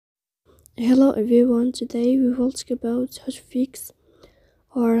Hello everyone, today we will talk about how to fix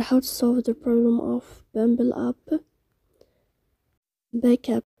or how to solve the problem of Bumble app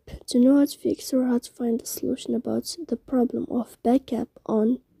backup. To know how to fix or how to find a solution about the problem of backup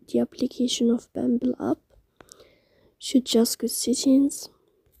on the application of Bumble app, should just go to settings.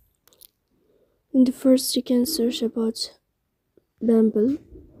 In the first you can search about Bumble.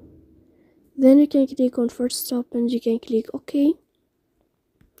 Then you can click on first stop and you can click OK.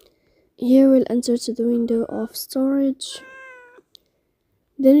 Here we'll enter to the window of storage.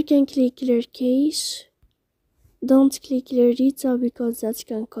 Then you can click clear cache. Don't click clear data because that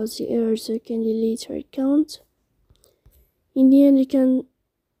can cause you errors, so you can delete your account. In the end, you can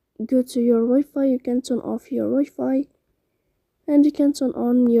go to your Wi-Fi, you can turn off your Wi-Fi, and you can turn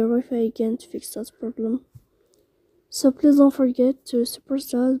on your Wi-Fi again to fix that problem. So please don't forget to support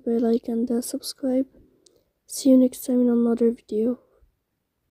us by like and subscribe. See you next time in another video.